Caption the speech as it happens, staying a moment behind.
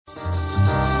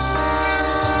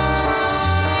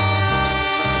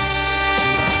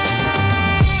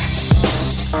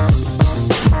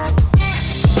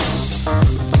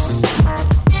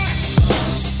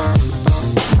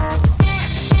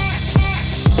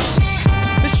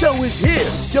is here.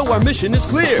 Yo, our mission is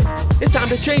clear. It's time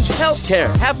to change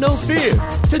healthcare. Have no fear.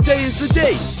 Today is the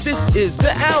day. This is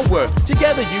the hour.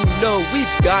 Together, you know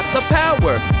we've got the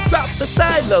power. Drop the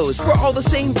silos. We're all the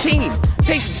same team.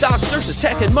 Patients, docs, nurses,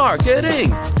 tech, and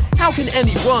marketing. How can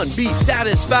anyone be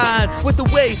satisfied with the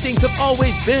way things have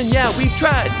always been? Yeah, we've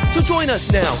tried. So join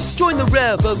us now. Join the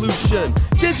revolution.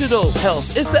 Digital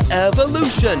health is the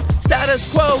evolution.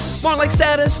 Status quo, more like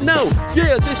status no.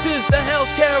 Yeah, this is the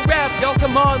healthcare rap. Y'all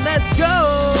come on, let's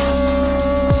go.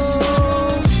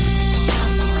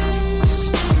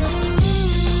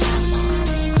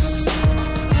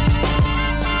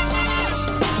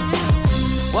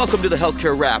 Welcome to the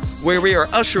Healthcare Wrap, where we are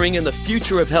ushering in the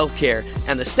future of healthcare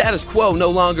and the status quo no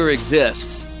longer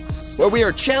exists. Where we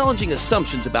are challenging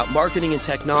assumptions about marketing and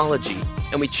technology,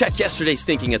 and we check yesterday's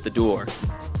thinking at the door.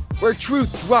 Where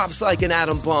truth drops like an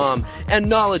atom bomb and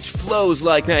knowledge flows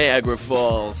like Niagara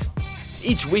Falls.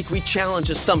 Each week we challenge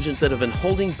assumptions that have been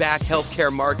holding back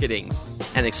healthcare marketing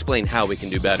and explain how we can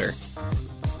do better.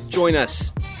 Join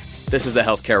us. This is the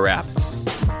Healthcare Wrap.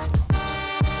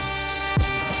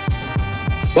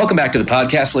 Welcome back to the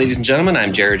podcast, ladies and gentlemen.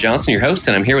 I'm Jared Johnson, your host,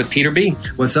 and I'm here with Peter B.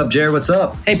 What's up, Jared? What's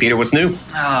up? Hey, Peter, what's new?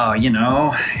 Oh,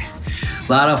 a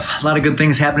lot of good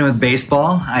things happening with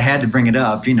baseball. I had to bring it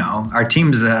up. Our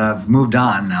teams have moved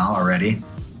on now already.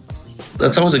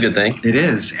 That's always a good thing. It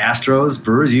is. Astros,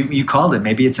 Brewers. You called it.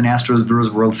 Maybe it's an Astros-Brewers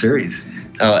World Series.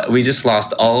 We just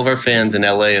lost all of our fans in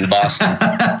LA and Boston.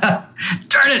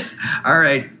 Darn it! All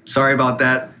right. Sorry about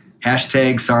that.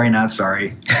 Hashtag sorry, not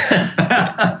sorry.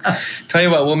 Tell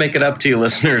you what, we'll make it up to you,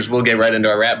 listeners. We'll get right into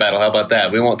our rap battle. How about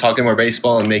that? We won't talk any more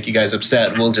baseball and make you guys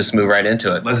upset. We'll just move right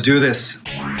into it. Let's do this.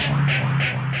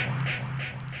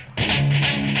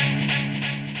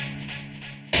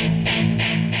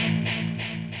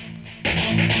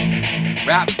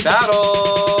 Rap battle!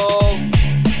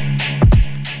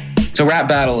 So Rap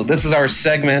Battle, this is our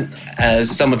segment.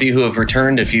 As some of you who have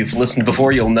returned, if you've listened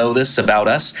before, you'll know this about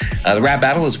us. The Rap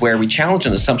Battle is where we challenge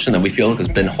an assumption that we feel has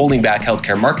been holding back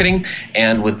healthcare marketing.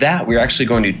 And with that, we're actually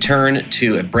going to turn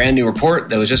to a brand new report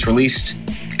that was just released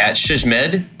at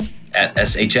SHSMD, at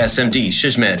SHSMD,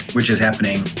 SHSMD. Which is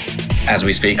happening as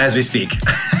we speak.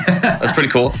 That's pretty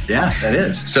cool. Yeah, that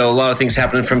is. So a lot of things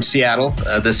happening from Seattle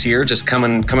this year, just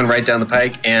coming right down the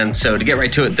pike. And so to get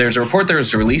right to it, there's a report that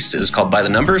was released. It was called By the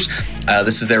Numbers.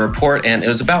 This is their report, and it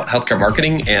was about healthcare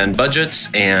marketing and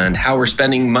budgets and how we're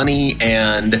spending money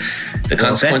and the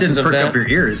consequences of that. That didn't perk up your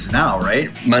ears now, right?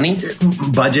 Money?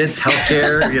 Budgets,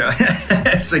 healthcare.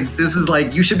 It's like, this is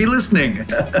like, you should be listening.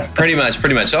 Pretty much.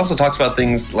 It also talks about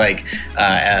things like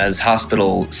as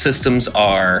hospital systems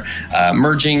are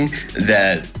merging,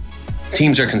 that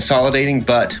teams are consolidating,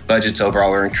 but budgets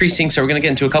overall are increasing. So we're going to get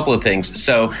into a couple of things.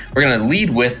 So we're going to lead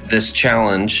with this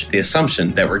challenge, the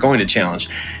assumption that we're going to challenge.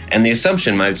 And the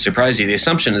assumption might surprise you. The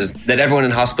assumption is that everyone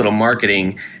in hospital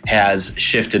marketing has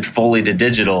shifted fully to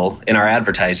digital in our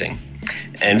advertising.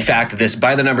 In fact, this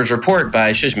By the Numbers report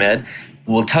by SHSMD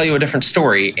will tell you a different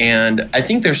story. And I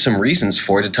think there's some reasons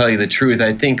for it, to tell you the truth.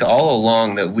 I think all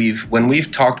along that when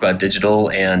we've talked about digital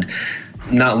and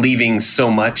not leaving so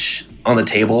much on the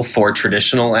table for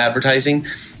traditional advertising,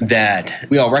 that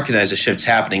we all recognize the shift's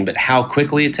happening, but how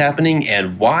quickly it's happening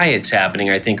and why it's happening,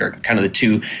 I think, are kind of the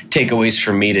two takeaways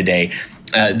from me today.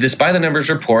 This By the Numbers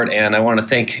report, and I want to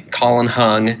thank Colin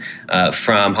Hung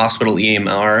from Hospital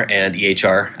EMR and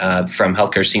EHR from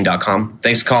healthcarescene.com.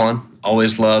 Thanks, Colin.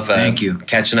 Always love Thank you.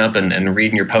 Catching up and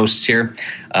reading your posts here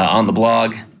on the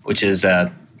blog, which is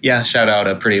shout out,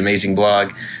 a pretty amazing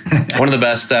blog. One of the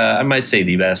best, I might say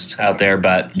the best out there,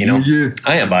 but,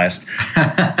 I am biased.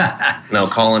 No,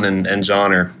 Colin and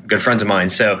John are good friends of mine.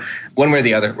 So one way or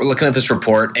the other, we're looking at this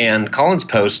report, and Colin's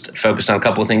post focused on a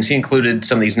couple of things. He included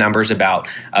some of these numbers about,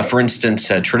 for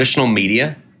instance, traditional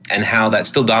media and how that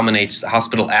still dominates the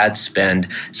hospital ad spend.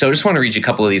 So I just want to read you a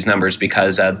couple of these numbers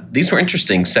because these were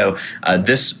interesting. So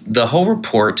the whole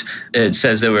report, it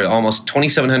says there were almost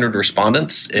 2,700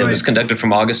 respondents. It was conducted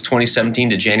from August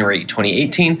 2017 to January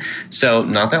 2018. So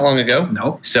not that long ago.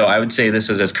 Nope. So I would say this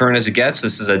is as current as it gets.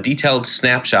 This is a detailed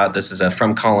snapshot. This is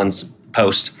from Colin's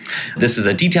post. This is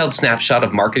a detailed snapshot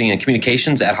of marketing and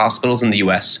communications at hospitals in the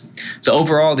U.S. So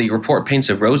overall, the report paints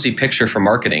a rosy picture for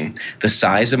marketing. The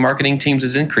size of marketing teams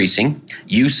is increasing,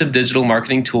 use of digital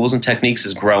marketing tools and techniques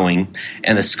is growing,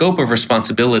 and the scope of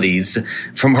responsibilities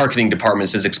for marketing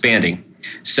departments is expanding.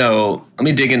 So let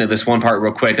me dig into this one part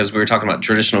real quick, as we were talking about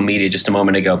traditional media just a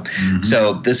moment ago. Mm-hmm.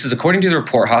 So this is according to the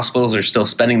report, hospitals are still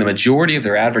spending the majority of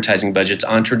their advertising budgets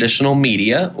on traditional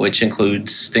media, which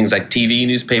includes things like TV,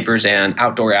 newspapers, and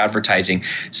outdoor advertising.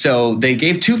 So they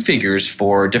gave two figures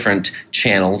for different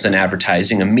channels in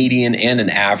advertising, a median and an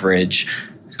average.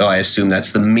 So I assume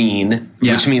that's the mean,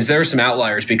 which means there are some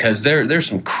outliers because there's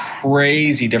some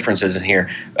crazy differences in here.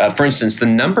 For instance, the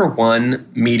number one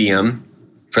medium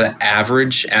for the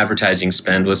average advertising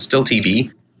spend was still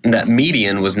TV. And that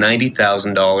median was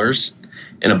 $90,000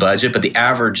 in a budget, but the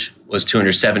average was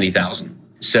 $270,000.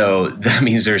 So that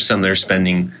means there's some that are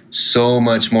spending so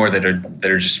much more that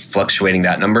are just fluctuating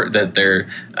that number, that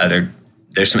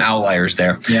there's some outliers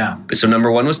there. Yeah. So number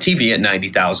one was TV at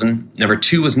 $90,000. Number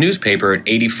two was newspaper at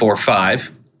 $84,500.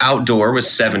 Outdoor was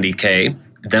 $70K.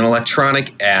 Then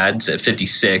electronic ads at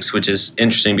 $56,000, which is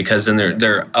interesting because then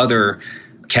there are other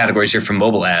categories here from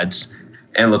mobile ads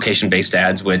and location-based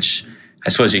ads, which I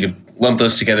suppose you could lump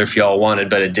those together if you all wanted,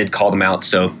 but it did call them out.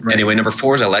 So Anyway, number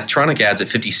four is electronic ads at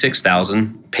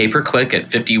 $56,000, pay-per-click at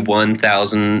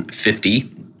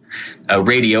 $51,050,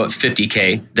 radio at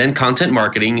 $50K. Then content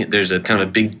marketing, there's a kind of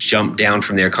a big jump down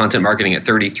from there. Content marketing at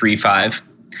 $33,500,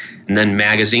 and then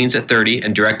magazines at $30,000,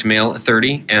 and direct mail at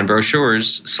 $30,000, and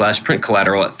brochures / print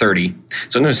collateral at $30,000.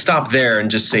 So I'm going to stop there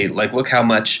and just say, look how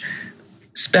much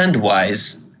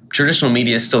spend-wise traditional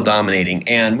media is still dominating.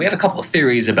 And we had a couple of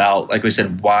theories about, like we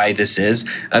said, why this is.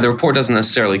 The report doesn't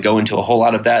necessarily go into a whole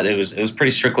lot of that. It was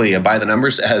pretty strictly by the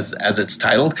numbers as it's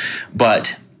titled.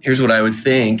 But here's what I would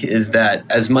think is that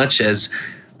as much as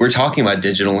we're talking about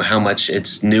digital and how much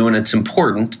it's new and it's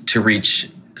important to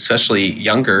reach especially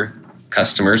younger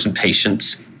customers and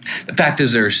patients, the fact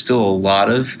is there are still a lot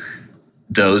of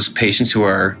those patients who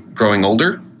are growing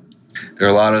older. There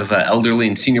are a lot of elderly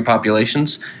and senior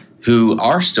populations who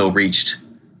are still reached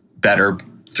better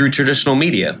through traditional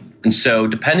media. And so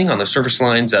depending on the service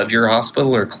lines of your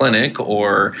hospital or clinic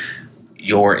or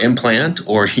your implant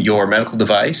or your medical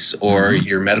device or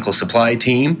your medical supply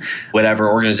team, whatever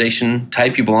organization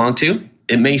type you belong to,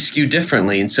 it may skew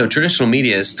differently. And so traditional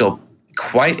media is still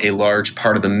quite a large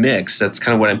part of the mix. That's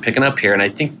kind of what I'm picking up here. And I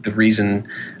think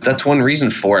that's one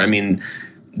reason for it. I mean,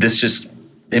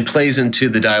 it plays into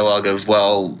the dialogue of,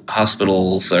 well,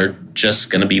 hospitals are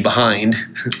just going to be behind.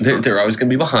 They're always going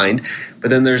to be behind. But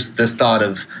then there's this thought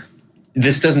of,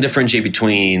 this doesn't differentiate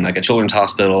between like a children's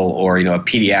hospital or, a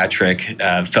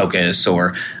pediatric focus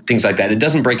or things like that. It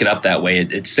doesn't break it up that way.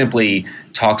 It simply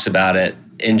talks about it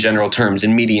in general terms,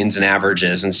 in medians and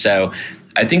averages. And so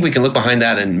I think we can look behind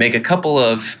that and make a couple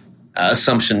of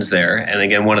assumptions there. And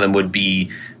again, one of them would be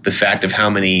the fact of how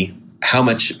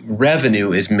much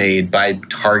revenue is made by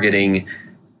targeting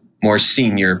more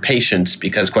senior patients,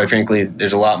 because quite frankly,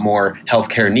 there's a lot more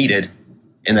healthcare needed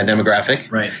in that demographic.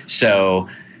 Right. So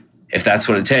if that's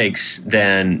what it takes,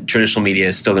 then traditional media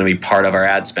is still going to be part of our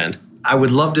ad spend. I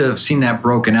would love to have seen that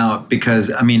broken out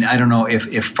because, I don't know if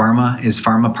pharma is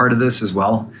part of this as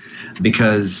well,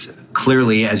 because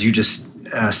clearly, as you just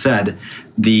said,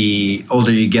 the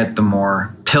older you get, the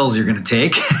more pills you're going to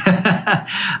take.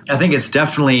 I think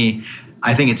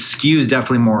it skews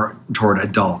definitely more toward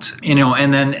adult,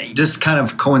 and then it just kind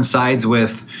of coincides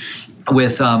with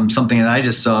something that I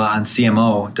just saw on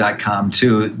CMO.com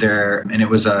too there, and it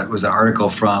was an article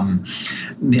from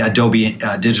the Adobe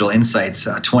Digital Insights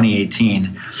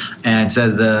 2018, and it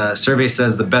says the survey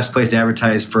says the best place to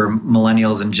advertise for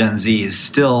millennials and Gen Z is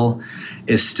still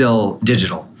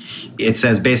digital. It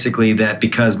says basically that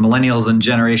because millennials and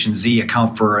Generation Z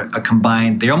account for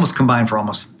they almost combine for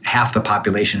almost half the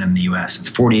population in the U.S. It's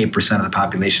 48% of the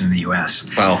population in the U.S.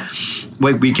 Wow.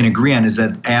 What we can agree on is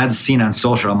that ads seen on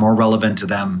social are more relevant to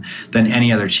them than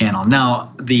any other channel.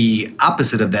 Now, the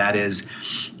opposite of that is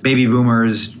baby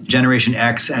boomers, Generation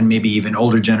X, and maybe even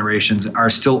older generations are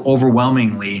still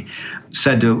overwhelmingly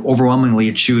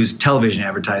choose television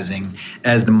advertising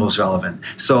as the most relevant.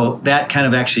 So that kind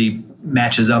of actually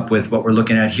matches up with what we're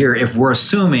looking at here. If we're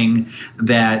assuming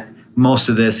that most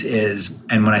of this is,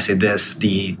 and when I say this,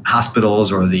 the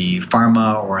hospitals or the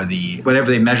pharma or the whatever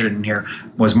they measured in here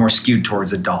was more skewed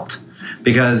towards adult.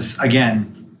 Because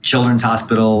again, children's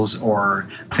hospitals or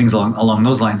things along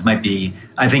those lines might be,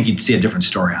 I think you'd see a different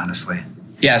story, honestly.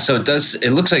 Yeah, so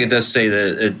it looks like it does say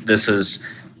that this is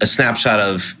a snapshot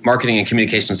of marketing and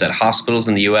communications at hospitals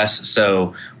in the U.S.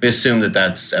 So we assume that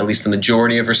that's at least the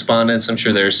majority of respondents. I'm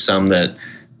sure there's some that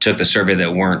took the survey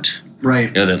that weren't,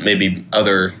 right? That maybe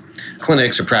other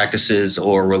clinics or practices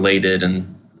or related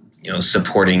and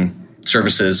supporting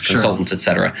services, consultants,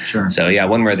 etc. Sure. So yeah,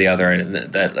 one way or the other,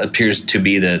 that appears to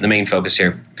be the main focus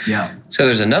here. Yeah. So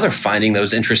there's another finding that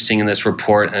was interesting in this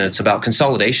report, and it's about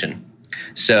consolidation.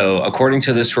 So according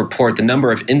to this report, the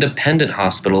number of independent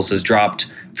hospitals has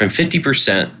dropped from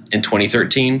 50% in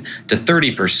 2013 to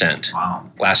 30%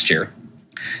 last year.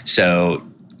 So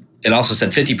it also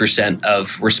said 50%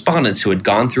 of respondents who had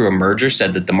gone through a merger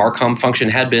said that the Marcom function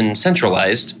had been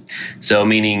centralized. So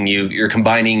meaning you're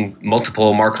combining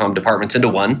multiple Marcom departments into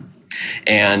one.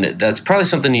 And that's probably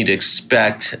something you'd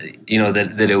expect,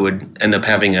 that it would end up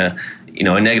having a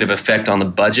negative effect on the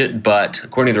budget. But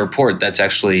according to the report, that's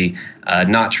actually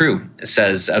not true. It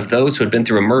says of those who had been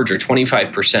through a merger,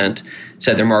 25%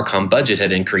 said their Marcom budget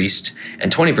had increased,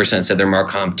 and 20% said their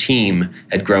Marcom team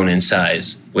had grown in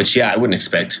size, which, I wouldn't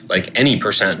expect like any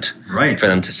percent for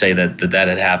them to say that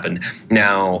had happened.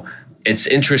 Now, it's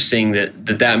interesting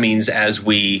that means as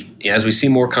we see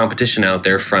more competition out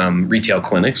there from retail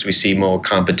clinics, we see more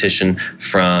competition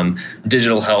from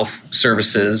digital health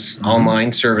services,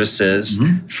 online services,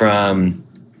 from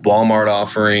Walmart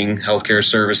offering healthcare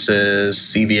services,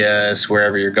 CVS,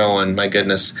 wherever you're going. My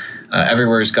goodness,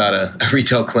 everywhere's got a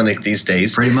retail clinic these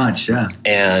days. Pretty much, yeah.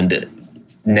 And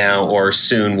now or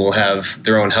soon will have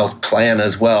their own health plan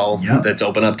as well that's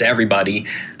open up to everybody.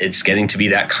 It's getting to be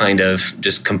that kind of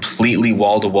just completely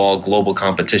wall-to-wall global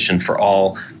competition for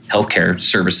all healthcare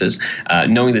services.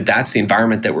 Knowing that that's the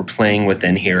environment that we're playing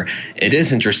within here, it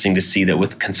is interesting to see that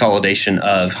with consolidation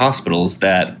of hospitals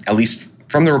that, at least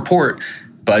from the report,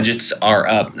 budgets are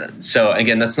up. So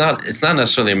again, it's not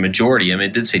necessarily a majority. I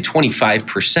mean, it did say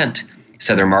 25%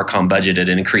 said their Marcom budget had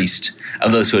increased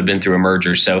of those who had been through a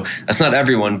merger. So that's not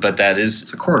everyone, but that is...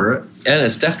 It's a quarter. And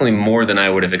it's definitely more than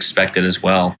I would have expected as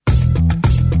well.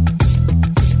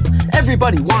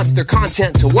 Everybody wants their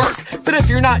content to work, but if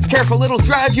you're not careful, it'll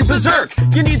drive you berserk.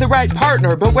 You need the right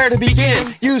partner, but where to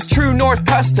begin? Use True North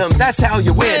Custom, that's how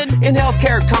you win. In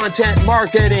healthcare content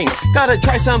marketing, gotta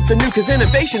try something new, cause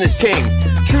innovation is king.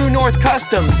 True North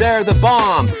Custom, they're the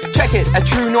bomb. Check it at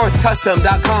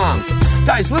TrueNorthCustom.com.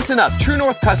 Guys, listen up. True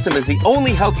North Custom is the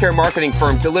only healthcare marketing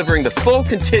firm delivering the full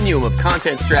continuum of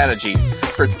content strategy.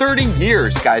 For 30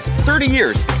 years, guys, 30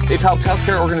 years, they've helped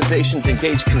healthcare organizations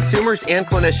engage consumers and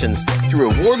clinicians through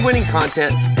award-winning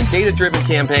content and data-driven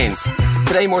campaigns.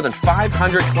 Today, more than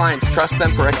 500 clients trust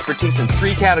them for expertise in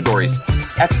 3 categories: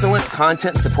 excellent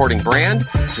content supporting brand,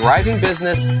 driving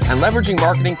business, and leveraging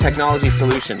marketing technology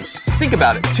solutions. Think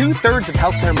about it. 2/3 of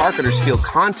healthcare marketers feel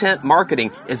content marketing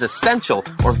is essential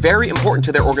or very important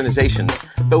to their organizations.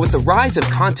 But with the rise of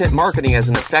content marketing as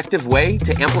an effective way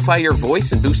to amplify your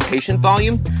voice and boost patient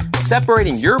volume,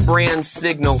 separating your brand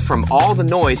signal from all the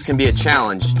noise can be a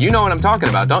challenge. You know what I'm talking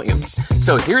about, don't you?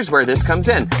 So here's where this comes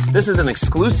in. This is an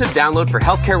exclusive download for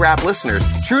Healthcare Rap listeners.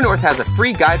 True North has a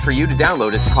free guide for you to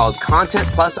download. It's called Content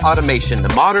Plus Automation,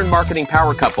 the modern marketing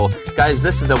power couple. Guys,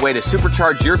 this is a way to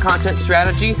supercharge your content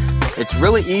strategy. It's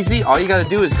really easy. All you got to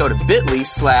do is go to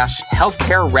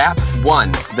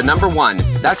bit.ly/healthcarerap1, the number 1.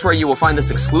 That's where you will find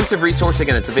this exclusive resource.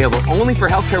 Again, it's available only for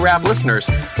Healthcare Rap listeners.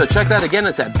 So check that again.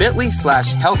 It's at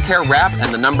bit.ly/healthcarerap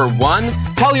and the number 1.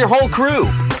 Tell your whole crew.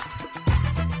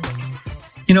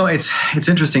 It's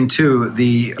interesting too.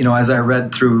 As I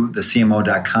read through the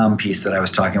CMO.com piece that I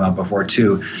was talking about before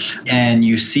too, and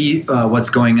you see what's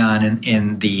going on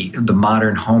in the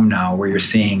modern home now, where you're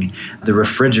seeing the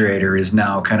refrigerator is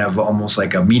now kind of almost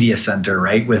like a media center,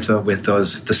 right? With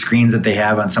the screens that they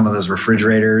have on some of those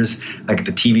refrigerators, like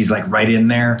the TV's like right in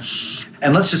there.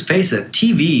 And let's just face it,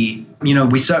 TV.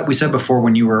 We said before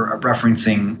when you were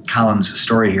referencing Colin's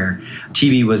story here,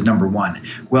 TV was number 1.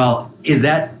 Well, is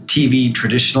that TV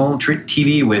traditional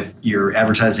TV with your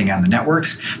advertising on the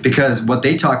networks? Because what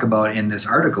they talk about in this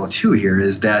article too here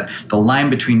is that the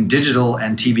line between digital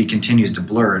and TV continues to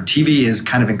blur. TV is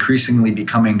kind of increasingly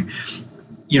becoming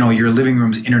your living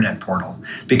room's internet portal,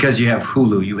 because you have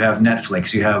Hulu, you have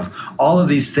Netflix, you have all of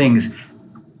these things.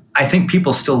 I think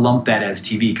people still lump that as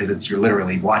TV because you're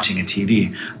literally watching a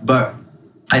TV. But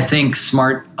I think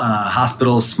smart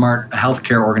hospitals, smart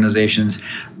healthcare organizations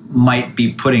might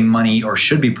be putting money or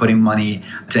should be putting money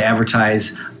to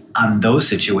advertise on those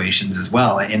situations as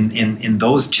well, in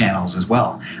those channels as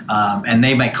well. And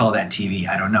they might call that TV.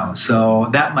 I don't know. So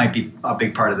that might be a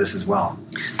big part of this as well.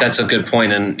 That's a good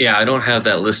point. And yeah, I don't have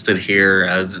that listed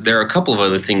here. There are a couple of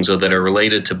other things though that are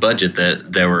related to budget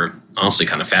that were honestly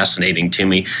kind of fascinating to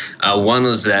me. One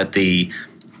was that the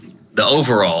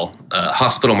overall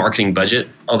hospital marketing budget.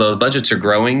 Although the budgets are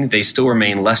growing, they still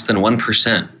remain less than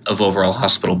 1% of overall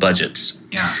hospital budgets.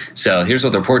 Yeah. So here's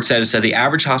what the report said. It said the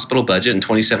average hospital budget in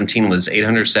 2017 was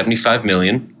 $875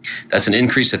 million. That's an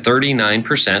increase of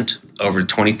 39% over the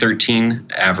 2013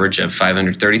 average of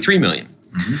 $533 million.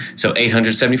 Mm-hmm. So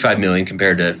 $875 million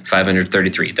compared to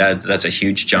 $533. That's a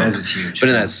huge jump. That is huge. But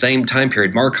in that same time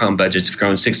period, Marcom budgets have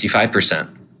grown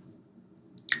 65%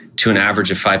 to an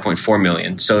average of $5.4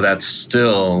 million. So that's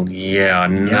still,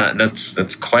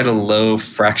 that's quite a low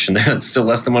fraction there. That's still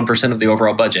less than 1% of the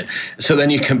overall budget. So then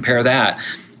you compare that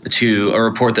to a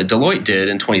report that Deloitte did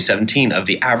in 2017 of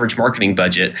the average marketing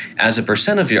budget as a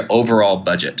percent of your overall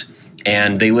budget.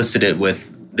 And they listed it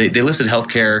they listed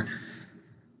healthcare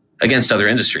against other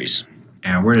industries.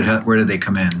 Yeah, where did they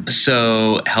come in?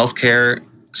 So healthcare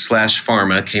 /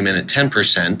 pharma came in at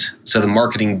 10%. So the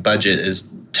marketing budget is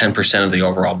 10% of the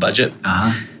overall budget.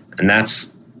 Uh-huh. And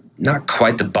that's not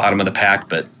quite the bottom of the pack,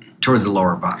 but towards the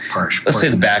lower part. Let's say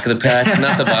the back of the pack,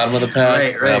 not the bottom of the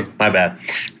pack. Right. My bad.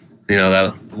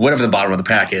 Whatever the bottom of the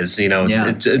pack is,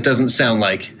 it doesn't sound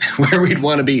like where we'd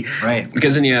want to be. Right.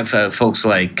 Because then you have folks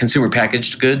like consumer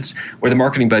packaged goods, where the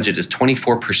marketing budget is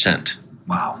 24%.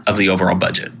 Wow. Of the overall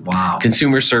budget. Wow.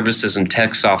 Consumer services and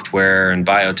tech software and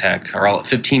biotech are all at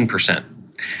 15%.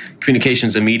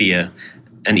 Communications and media,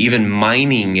 and even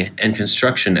mining and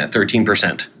construction at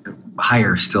 13%.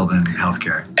 Higher still than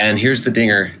healthcare. And here's the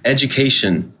dinger.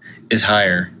 Education is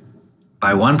higher.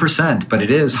 By 1%, but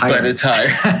it is higher. But it's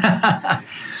higher.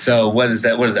 So what does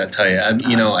that tell you?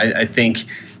 I think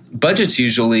budget's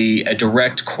usually a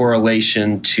direct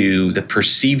correlation to the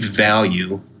perceived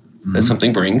value that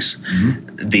something brings,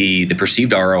 the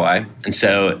perceived ROI. And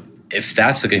so if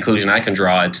that's the conclusion I can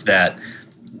draw, it's that,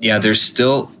 there's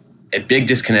still a big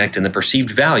disconnect in the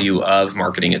perceived value of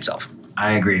marketing itself.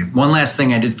 I agree. One last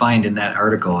thing I did find in that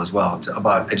article as well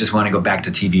I just want to go back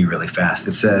to TV really fast.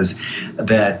 It says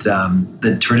that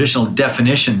the traditional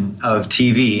definition of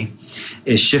TV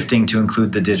is shifting to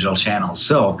include the digital channels.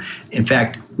 So, in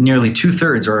fact, nearly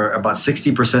 2/3 or about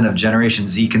 60% of Generation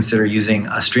Z consider using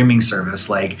a streaming service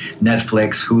like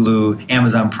Netflix, Hulu,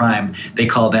 Amazon Prime. They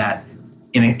call that,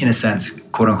 in a sense,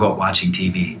 quote unquote, watching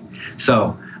TV.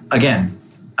 So, again,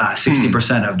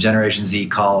 60% of Generation Z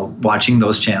call watching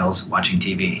those channels watching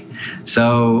TV.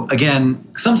 So again,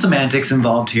 some semantics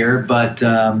involved here, but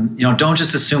don't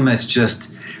just assume it's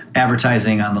just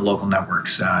advertising on the local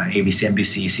networks, ABC,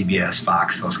 NBC, CBS,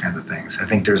 Fox, those kinds of things. I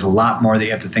think there's a lot more that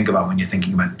you have to think about when you're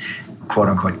thinking about quote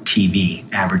unquote TV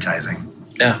advertising.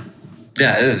 Yeah,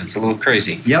 it is. It's a little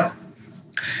crazy. Yep.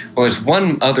 Well, there's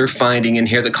one other finding in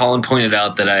here that Colin pointed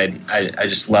out that I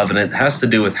just love, and it has to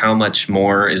do with how much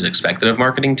more is expected of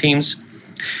marketing teams.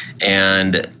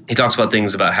 And he talks about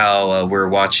things about how we're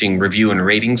watching review and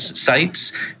ratings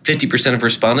sites. 50% of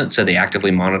respondents said they actively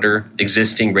monitor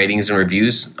existing ratings and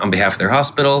reviews on behalf of their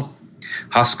hospital.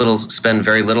 Hospitals spend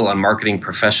very little on marketing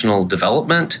professional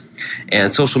development,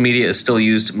 and social media is still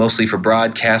used mostly for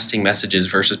broadcasting messages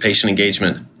versus patient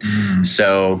engagement.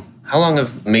 So how long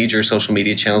have major social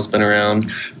media channels been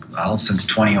around? Well, since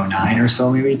 2009 or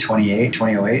so, maybe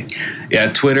 2008.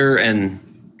 Yeah, Twitter and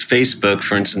Facebook,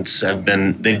 for instance,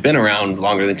 they've been around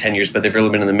longer than 10 years, but they've really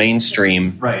been in the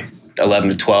mainstream. Right. 11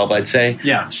 to 12, I'd say.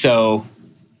 Yeah. So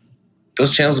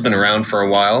those channels have been around for a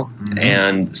while,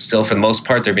 and still, for the most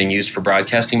part, they're being used for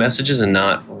broadcasting messages and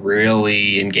not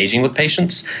really engaging with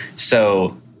patients.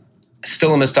 So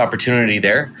still a missed opportunity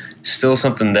there. Still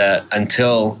something that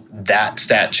until that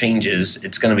stat changes,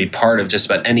 it's going to be part of just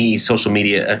about any social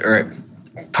media or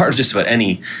part of just about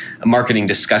any marketing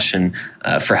discussion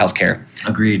for healthcare.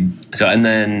 Agreed. So, and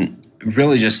then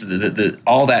really just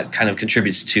all that kind of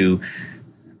contributes to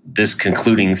this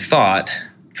concluding thought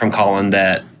from Colin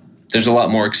that there's a lot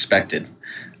more expected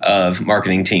of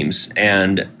marketing teams,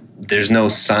 and there's no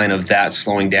sign of that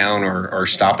slowing down or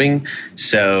stopping.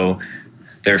 So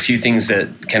there are a few things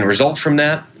that can result from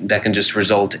that can just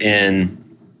result in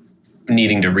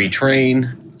needing to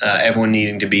retrain, everyone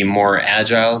needing to be more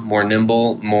agile, more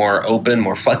nimble, more open,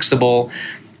 more flexible,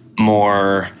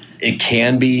 it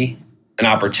can be an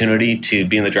opportunity to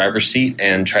be in the driver's seat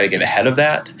and try to get ahead of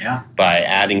that by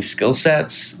adding skill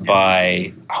sets,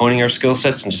 by honing our skill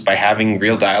sets, and just by having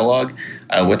real dialogue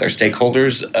with our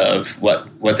stakeholders of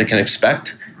what they can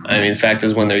expect. I mean, the fact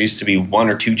is, when there used to be one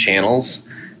or two channels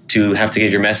to have to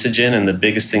get your message in, and the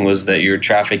biggest thing was that you're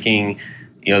trafficking,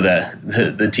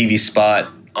 the TV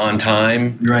spot on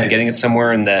time, and getting it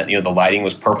somewhere, and that the lighting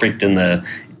was perfect in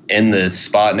the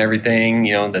spot and everything,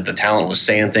 that the talent was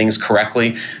saying things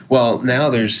correctly. Well, now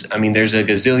there's a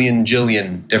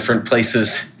jillion different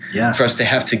places for us to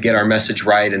have to get our message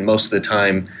right, and most of the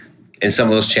time in some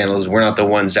of those channels, we're not the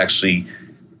ones actually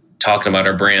talking about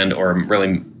our brand or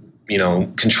really,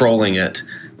 controlling it.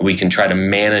 We can try to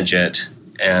manage it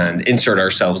and insert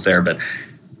ourselves there. But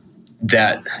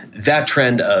that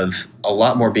trend of a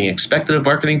lot more being expected of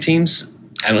marketing teams,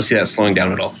 I don't see that slowing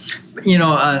down at all.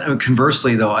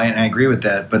 Conversely, though, I agree with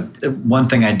that. But one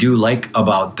thing I do like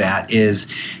about that is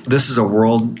this is a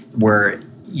world where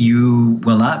you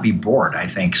will not be bored, I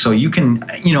think. So you can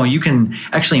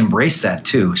actually embrace that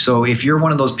too. So if you're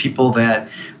one of those people that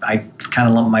I kind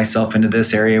of lump myself into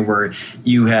this area where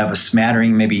you have a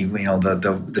smattering, maybe,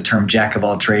 the term jack of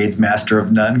all trades, master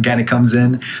of none kind of comes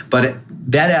in. But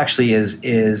that actually is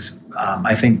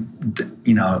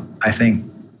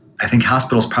I think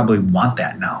hospitals probably want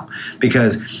that now,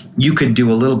 because you could do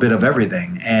a little bit of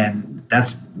everything, and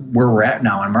that's where we're at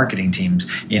now on marketing teams.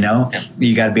 You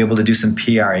got to be able to do some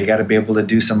PR, you got to be able to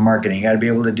do some marketing, you got to be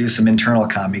able to do some internal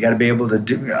comm, you got to be able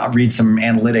to read some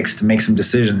analytics to make some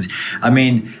decisions. I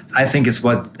mean, I think it's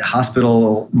what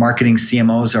hospital marketing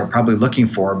CMOs are probably looking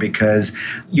for, because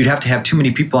you'd have to have too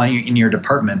many people in your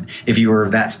department if you were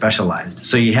that specialized.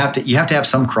 So you have to have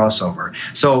some crossover.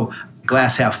 So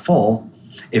glass half full.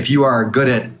 If you are good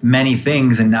at many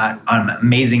things and not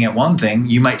amazing at one thing,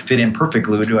 you might fit in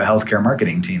perfectly to a healthcare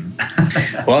marketing team.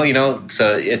 Well,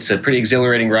 so it's a pretty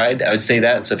exhilarating ride. I would say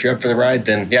that. So if you're up for the ride,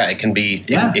 then it can be.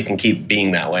 Yeah. It can keep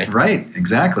being that way. Right.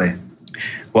 Exactly.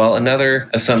 Well, another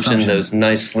assumption that was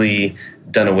nicely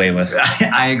done away with.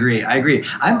 I agree.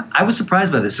 I was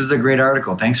surprised by this. This is a great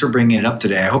article. Thanks for bringing it up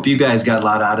today. I hope you guys got a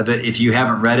lot out of it. If you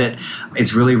haven't read it,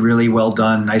 it's really, really well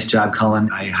done. Nice job, Cullen.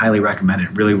 I highly recommend it.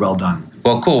 Really well done.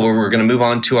 Well, cool. We're going to move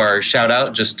on to our shout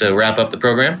out just to wrap up the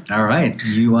program. All right.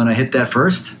 You want to hit that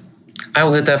first? I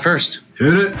will hit that first.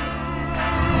 Hit it.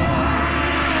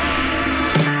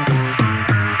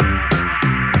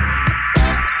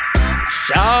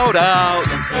 Shout out.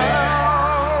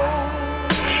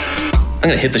 I'm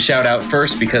going to hit the shout out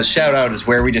first, because shout out is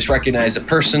where we just recognize a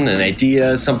person, an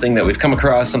idea, something that we've come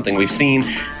across, something we've seen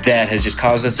that has just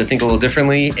caused us to think a little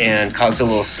differently and caused a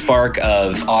little spark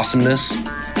of awesomeness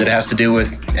that has to do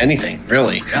with anything,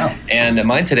 really. Yeah. And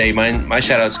mine today, my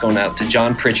shout out's going out to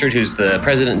John Pritchard, who's the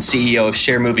president and CEO of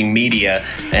Share Moving Media.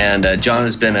 And John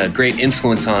has been a great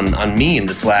influence on me in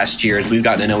this last year as we've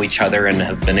gotten to know each other and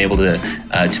have been able to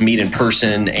meet in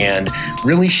person and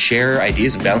really share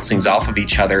ideas and bounce things off of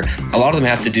each other. A lot of them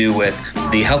have to do with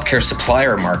the healthcare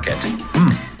supplier market,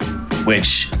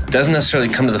 which doesn't necessarily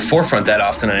come to the forefront that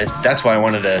often. And that's why I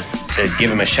wanted to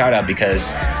give him a shout out,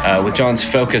 because with John's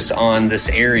focus on this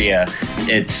area,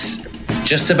 it's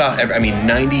just about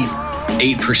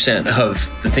 98% of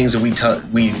the things that we talk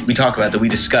about, that we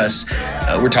discuss,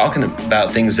 we're talking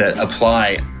about things that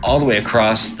apply all the way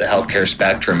across the healthcare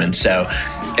spectrum. And so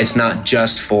it's not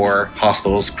just for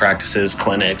hospitals, practices,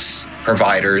 clinics,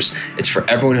 providers. It's for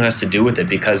everyone who has to do with it,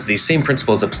 because these same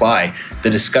principles apply. The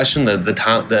discussion,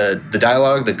 the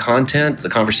dialogue, the content, the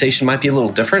conversation might be a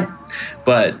little different,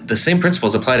 but the same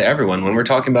principles apply to everyone. When we're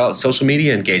talking about social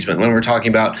media engagement, when we're talking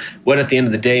about what at the end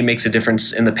of the day makes a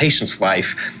difference in the patient's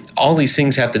life, all these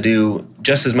things have to do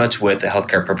just as much with the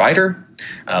healthcare provider,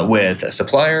 with a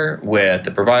supplier, with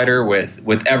the provider,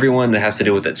 with everyone that has to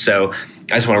do with it. So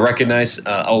I just want to recognize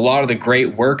a lot of the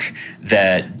great work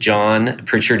that John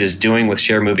Pritchard is doing with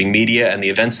Share Moving Media and the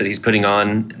events that he's putting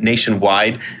on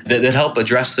nationwide that help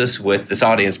address this with this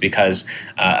audience, because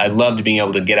I loved being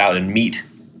able to get out and meet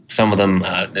some of them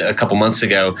a couple months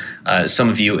ago, some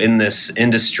of you in this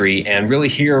industry, and really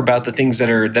hear about the things that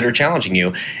are challenging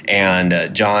you.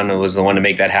 And John was the one to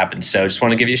make that happen. So just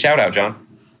want to give you a shout out, John.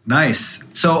 Nice.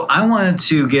 So I wanted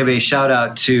to give a shout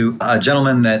out to a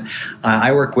gentleman that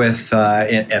I work with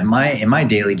in my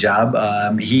daily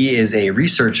job. He is a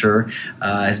researcher.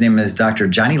 His name is Dr.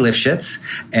 Johnny Lifshitz.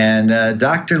 And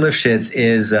Dr. Lifshitz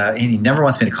is, he never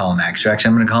wants me to call him actually.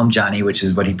 I'm going to call him Johnny, which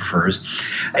is what he prefers.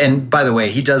 And by the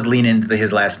way, he does lean into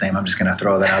his last name. I'm just going to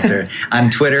throw that out there. On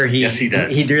Twitter, yes, he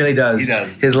does. He really does. He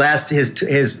does.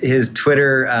 His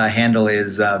Twitter handle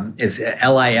is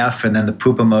LIF and then the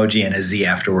poop emoji and a Z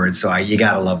afterwards. So you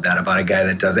got to love that about a guy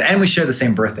that does it. And we share the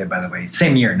same birthday, by the way.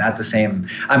 Same year, not the same.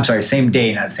 I'm sorry, same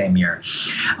day, not same year.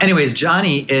 Anyways,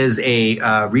 Johnny is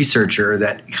a researcher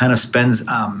that kind of spends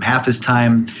half his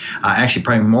time, actually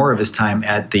probably more of his time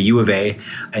at the U of A,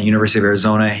 at University of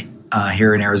Arizona.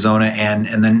 here in Arizona,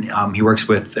 and then he works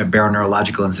with Barrow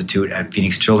Neurological Institute at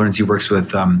Phoenix Children's. He works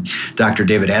with Dr.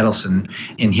 David Adelson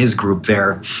in his group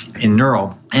there in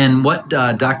neuro. And what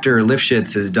Dr.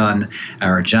 Lifshitz has done,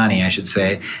 or Johnny, I should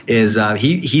say, is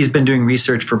he's been doing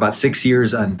research for about 6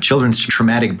 years on children's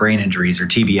traumatic brain injuries, or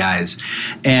TBIs.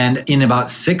 And in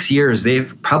about 6 years,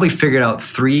 they've probably figured out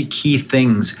 3 key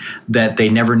things that they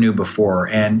never knew before.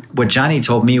 And what Johnny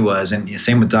told me was, and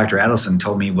same with Dr. Adelson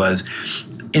told me, was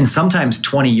in sometimes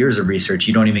 20 years of research,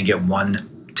 you don't even get one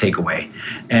takeaway.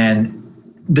 And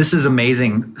this is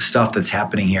amazing stuff that's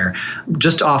happening here.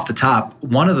 Just off the top,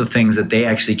 one of the things that they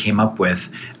actually came up with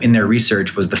in their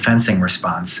research was the fencing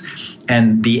response.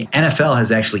 And the NFL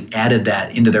has actually added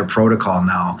that into their protocol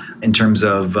now in terms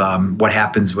of what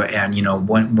happens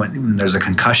when there's a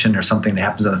concussion or something that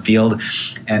happens on the field.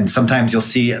 And sometimes you'll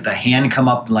see the hand come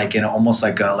up like in almost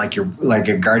like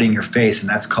you're guarding your face, and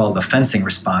that's called a fencing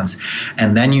response.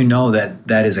 And then you know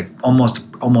that is almost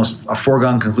a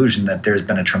foregone conclusion that there's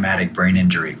been a traumatic brain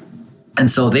injury. And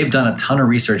so they've done a ton of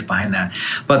research behind that.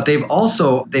 But they've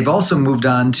also moved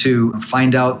on to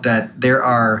find out that there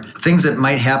are things that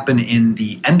might happen in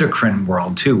the endocrine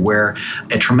world too, where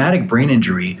a traumatic brain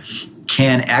injury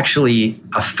can actually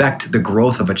affect the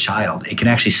growth of a child. It can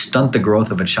actually stunt the growth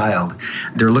of a child.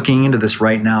 They're looking into this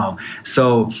right now.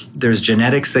 So there's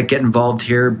genetics that get involved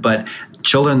here, but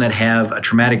children that have a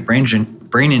traumatic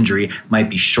brain injury might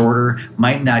be shorter,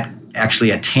 might not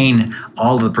actually attain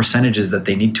all the percentages that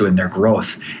they need to in their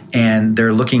growth. And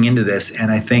they're looking into this. And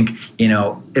I think,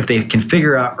 if they can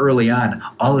figure out early on,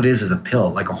 all it is a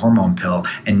pill, like a hormone pill,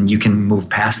 and you can move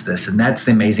past this. And that's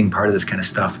the amazing part of this kind of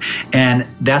stuff. And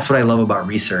that's what I love about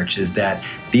research, is that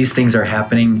these things are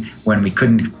happening when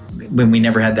we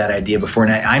never had that idea before.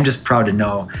 And I'm just proud to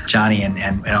know Johnny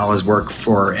and all his work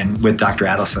with Dr.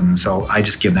 Adelson. So I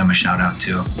just give them a shout out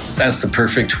too. That's the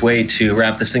perfect way to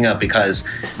wrap this thing up, because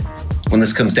when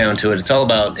this comes down to it, it's all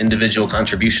about individual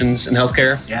contributions in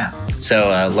healthcare. Yeah. So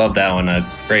I love that one. A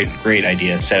great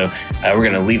idea. So we're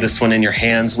going to leave this one in your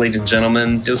hands, ladies and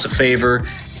gentlemen. Do us a favor.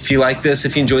 If you like this,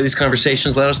 if you enjoy these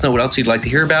conversations, let us know what else you'd like to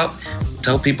hear about.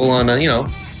 Tell people on,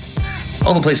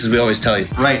 all the places we always tell you.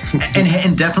 Right.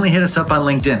 And definitely hit us up on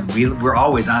LinkedIn. We're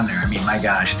always on there. I mean, my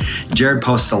gosh. Jared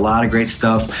posts a lot of great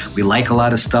stuff. We like a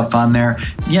lot of stuff on there.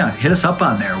 Yeah, hit us up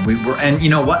on there. And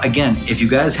you know what? Again, if you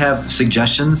guys have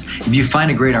suggestions, if you find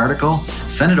a great article,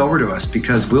 send it over to us,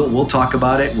 because we'll talk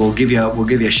about it. We'll give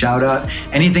you a shout out.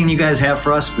 Anything you guys have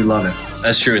for us, we love it.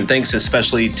 That's true. And thanks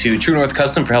especially to True North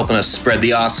Custom for helping us spread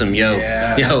the awesome.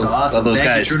 Yeah, that's awesome. Love those Thank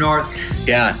guys. you, True North.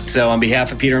 Yeah. So on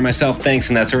behalf of Peter and myself, thanks.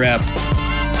 And that's a wrap.